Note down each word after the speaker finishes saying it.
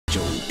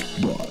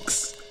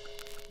Jokebox.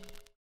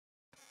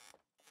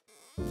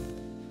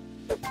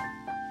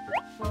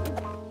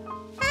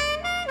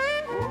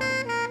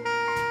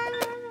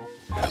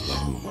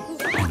 Hello,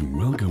 and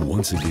welcome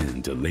once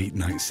again to Late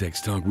Night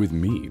Sex Talk with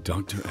me,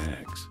 Dr.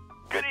 X.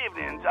 Good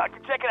evening, Doctor.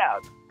 Check it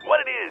out. What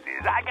it is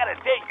I got a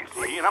date,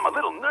 you see, and I'm a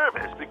little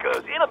nervous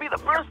because it'll be the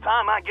first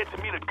time I get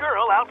to meet a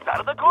girl outside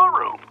of the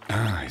courtroom.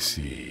 Ah, I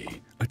see.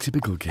 A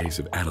typical case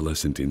of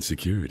adolescent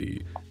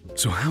insecurity.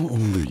 So how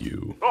old are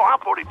you? Oh, I'm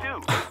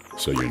 42.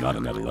 So you're not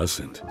an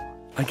adolescent.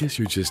 I guess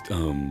you're just,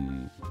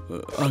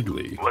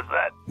 ugly. What's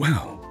that?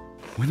 Well,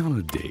 when on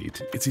a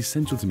date, it's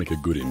essential to make a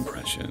good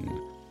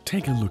impression.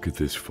 Take a look at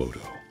this photo.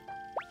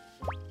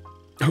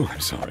 Oh, I'm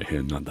sorry,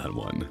 not that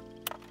one.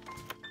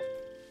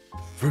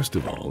 First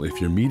of all, if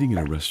you're meeting in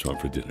a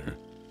restaurant for dinner,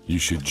 you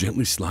should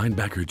gently slide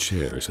back her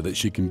chair so that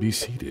she can be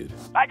seated.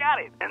 I got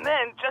it. And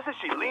then, just as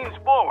she leans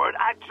forward,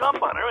 I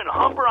jump on her and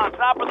hump her on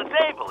top of the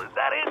table. Is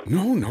that it?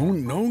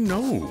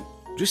 No.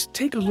 Just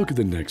take a look at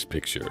the next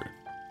picture.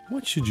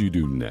 What should you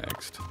do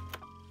next?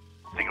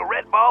 Stick a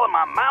red ball in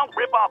my mouth,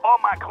 rip off all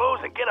my clothes,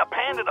 and get a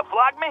panda to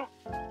flog me?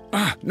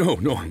 Ah, no,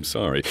 I'm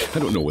sorry. I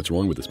don't know what's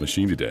wrong with this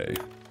machine today.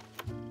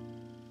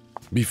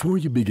 Before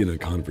you begin a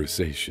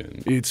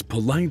conversation, it's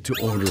polite to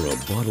order a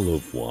bottle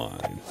of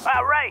wine.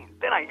 All right.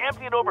 Then I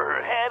empty it over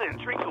her head and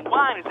drink the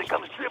wine as it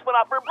comes dripping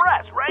off her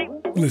breast, right?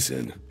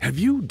 Listen, have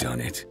you done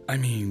it? I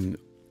mean,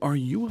 are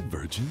you a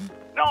virgin?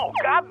 No,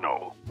 God,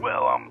 no.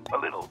 Well, a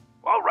little.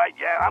 All right,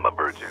 yeah, I'm a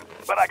virgin.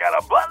 But I got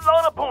a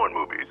buttload of porn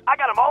movies. I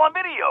got them all on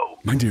video.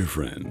 My dear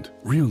friend,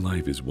 real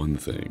life is one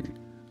thing.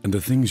 And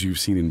the things you've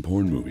seen in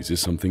porn movies is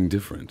something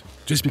different.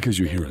 Just because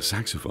you hear a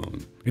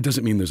saxophone, it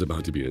doesn't mean there's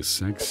about to be a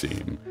sex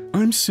scene.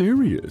 I'm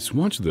serious.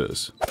 Watch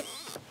this.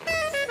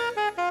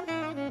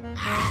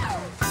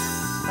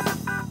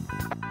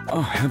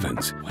 Oh,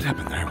 heavens. What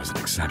happened there was an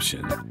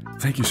exception.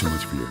 Thank you so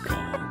much for your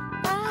call.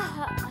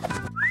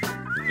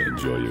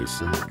 Enjoy your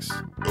sex.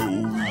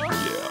 Oh,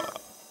 yeah.